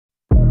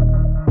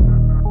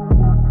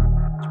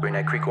Bring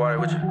that creek water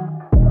with you.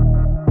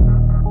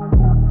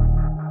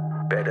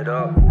 Bed it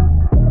up.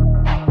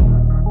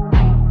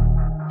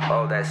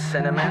 Oh, that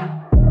cinnamon.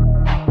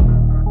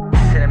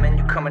 Cinnamon,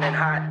 you coming in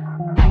hot.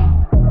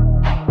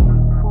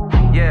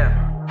 Yeah.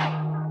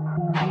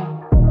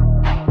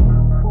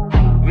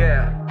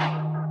 Yeah.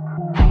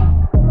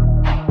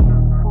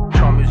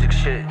 Trunk music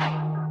shit.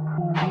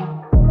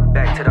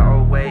 Back to the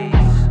old ways.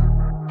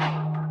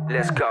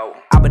 Let's go.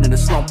 I've been in the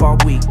slump all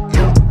week,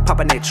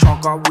 popping that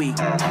trunk all week.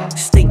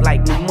 Stink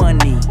like new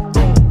money,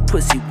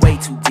 pussy way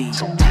too deep.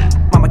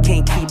 Mama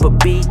can't keep a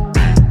beat,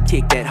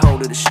 kick that hoe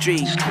to the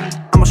street.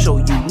 I'ma show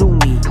you new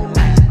me,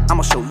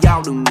 I'ma show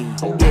y'all new me.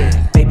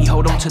 Yeah, baby,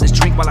 hold on to this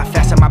drink while I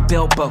fasten my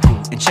belt buckle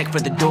and check for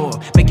the door.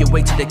 Make your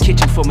way to the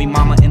kitchen for me,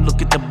 mama, and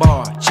look at the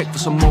bar. Check for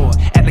some more.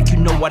 Act like you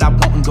know what I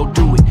want and go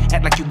do it.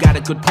 Act like you got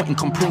a good point and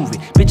come prove it.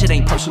 Bitch, it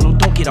ain't personal,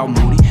 don't get all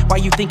moody. Why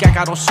you think I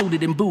got all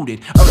suited and booted?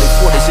 Early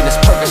 40s in this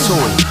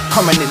purgatory,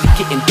 permanently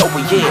getting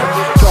doper, yeah.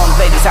 Young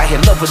ladies out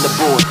here loving the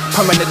board,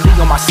 permanently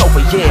on my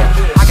sofa, yeah.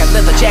 I got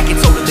leather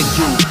jackets older than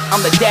you.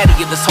 I'm the daddy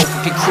of this whole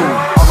fucking crew.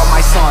 All of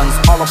my sons,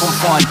 all of them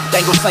fun.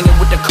 Dangle slinging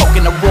with the coke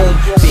in the room.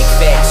 Big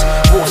facts,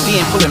 wolf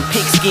in pulling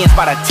pigskins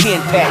by the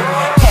 10-pack.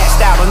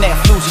 Passed out on that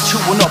floozy,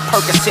 chewing up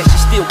Percocet. She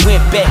still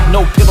went back,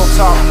 no pillow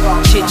talk.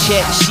 Chit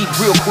chat, she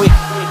real quick.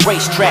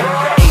 Racetrack,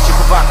 agent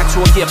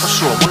provocateur, yeah for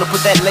sure. Wanna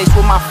put that lace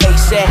where my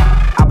face at?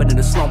 I've been in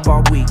the slump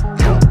all week,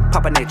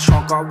 popping that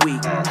trunk all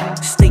week.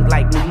 Stink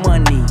like new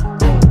money,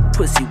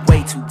 pussy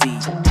way too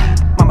deep.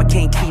 Mama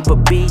can't keep a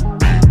beat,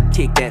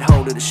 kick that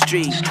hoe to the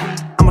street.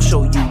 I'ma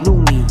show you new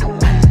me,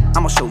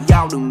 I'ma show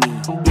y'all new me.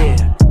 Yeah,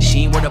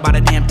 she ain't worried about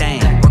a damn thing.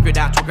 Work it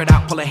out, twerk it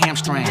out, pull a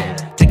hamstring.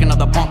 Take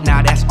another bump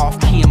now, that's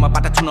off key. I'm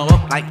about to tune her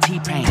up like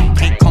T-Pain.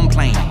 Can't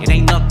complain, it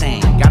ain't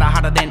nothing. Got her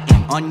hotter than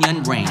an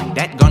onion ring.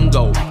 That gun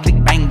go, click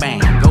bang bang,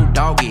 go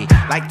doggy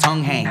like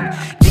tongue hang.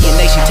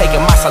 DNA, she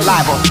taking my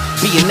saliva.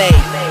 B&A,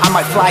 I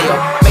might fly her.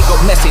 Make her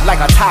messy like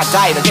a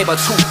tie-dyer. Gave her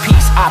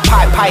 2-piece, I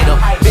pie-pied her.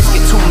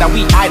 Biscuit too, now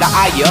we eye to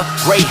eye ya.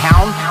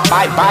 Greyhound,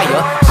 bye-bye ya.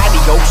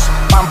 Adios,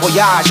 bon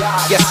voyage.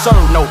 Yes sir,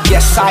 no,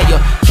 yes sire.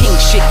 King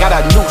shit, got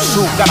a new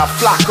suit. Got a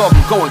flock of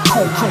them going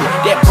cool.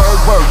 That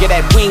bird, yeah,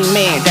 that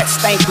wingman, that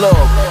stank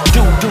love.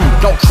 Dude,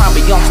 don't try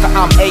me youngster,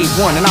 I'm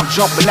A1 and I'm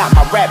jumping out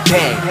my rap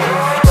bag.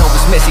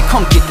 Elvis Messy,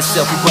 come get the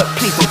selfie, but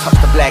please don't touch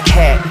the black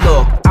hat.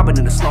 Look, I've been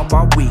in the slump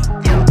all week,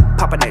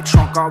 popping that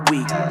trunk all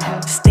week.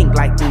 Stink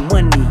like new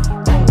money,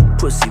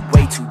 pussy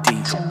way too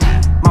deep.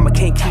 Mama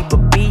can't keep a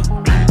beat,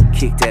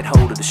 kick that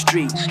hoe to the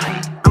street.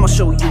 I'ma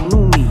show you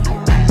new me,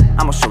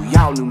 I'ma show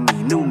y'all new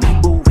me, new me.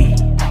 Ooh wee,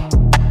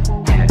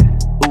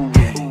 ooh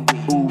wee,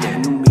 ooh wee,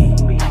 new me.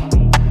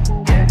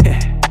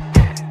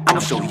 I'ma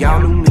show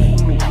y'all new me.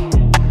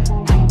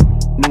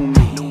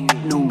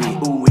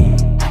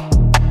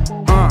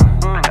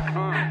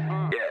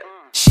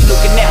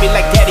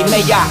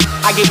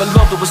 I gave her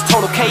love that was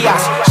total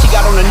chaos. She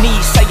got on her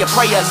knees, say your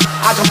prayers.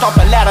 I jumped off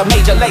a ladder,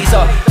 major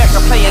laser. Back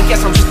to playing,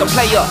 guess I'm just a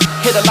player.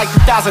 Hit her like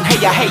 2000, hey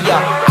ya, hey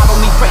ya. I don't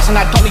need praise and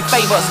I don't need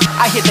favors.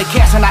 I hit the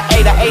gas and I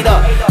ate her.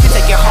 You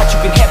take your heart, you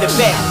can have it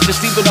back.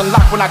 Just leave it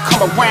unlocked when I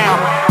come around.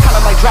 Kinda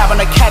like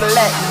driving a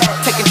Cadillac.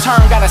 Taking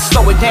turn, gotta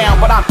slow it down.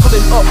 But I'm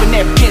pulling up in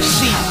that bitch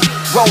seat.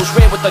 Rose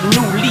red with a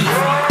new leaf.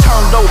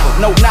 Turned over,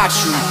 no not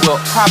you.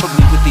 Well,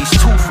 probably with these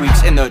two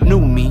freaks and the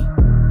new me.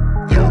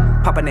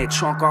 Popping that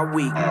trunk all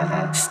week,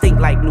 stink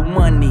like new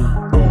money,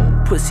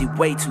 pussy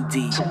way too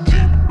deep.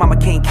 Mama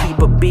can't keep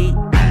a beat,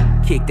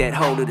 kick that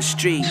hoe to the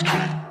street.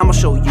 I'ma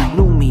show you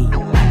new me,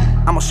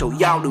 I'ma show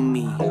y'all new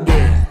me.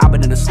 Yeah, I've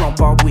been in the slump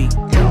all week,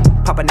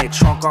 popping that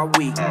trunk all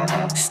week.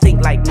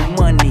 Stink like new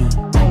money,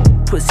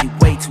 pussy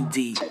way too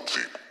deep.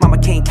 Mama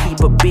can't keep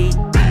a beat,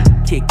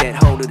 kick that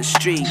hoe to the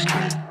street.